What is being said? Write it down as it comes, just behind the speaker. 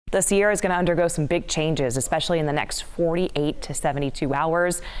The Sierra is going to undergo some big changes, especially in the next 48 to 72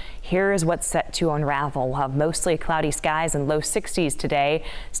 hours. Here's what's set to unravel. We'll have mostly cloudy skies and low 60s today.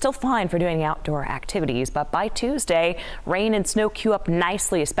 Still fine for doing outdoor activities, but by Tuesday, rain and snow queue up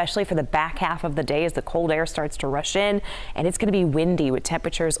nicely, especially for the back half of the day as the cold air starts to rush in. And it's going to be windy with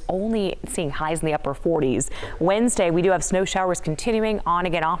temperatures only seeing highs in the upper 40s. Wednesday, we do have snow showers continuing on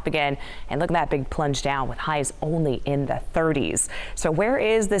again, off again. And look at that big plunge down with highs only in the 30s. So where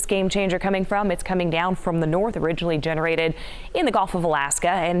is this game changer coming from? It's coming down from the north, originally generated in the Gulf of Alaska.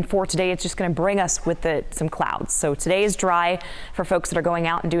 And for today, it's just going to bring us with some clouds. So today is dry for folks that are going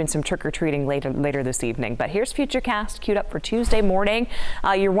out and doing some trick-or-treating later this evening. But here's Futurecast queued up for Tuesday morning.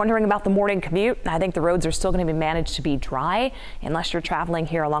 You're wondering about the morning commute. I think the roads are still going to be managed to be dry unless you're traveling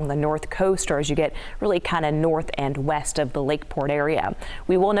here along the north coast or as you get really kind of north and west of the Lakeport area.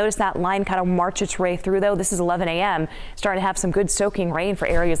 We will notice that line kind of march its way through, though. This is 11 a.m. Starting to have some good soaking rain for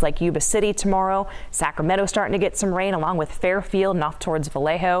areas like Yuba City tomorrow. Sacramento starting to get some rain along with Fairfield and off towards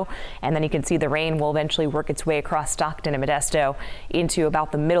Vallejo. And then you can see the rain will eventually work its way across Stockton and Modesto into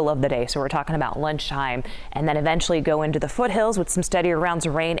about the middle of the day. So we're talking about lunchtime, and then eventually go into the foothills with some steadier rounds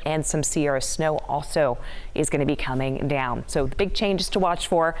of rain, and some Sierra snow also is going to be coming down. So the big changes to watch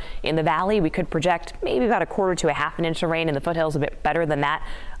for in the valley. We could project maybe about a quarter to a half an inch of rain. In the foothills, a bit better than that,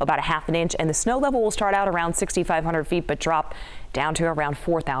 about a half an inch. And the snow level will start out around 6,500 feet, but drop down to around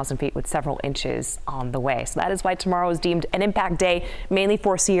 4,000 feet with several inches on the way. So that is why tomorrow is deemed an impact day, mainly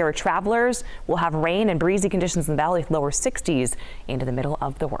for Sierra travelers. We'll have rain and breezy conditions in the valley with lower 60s into the middle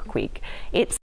of the work week. It's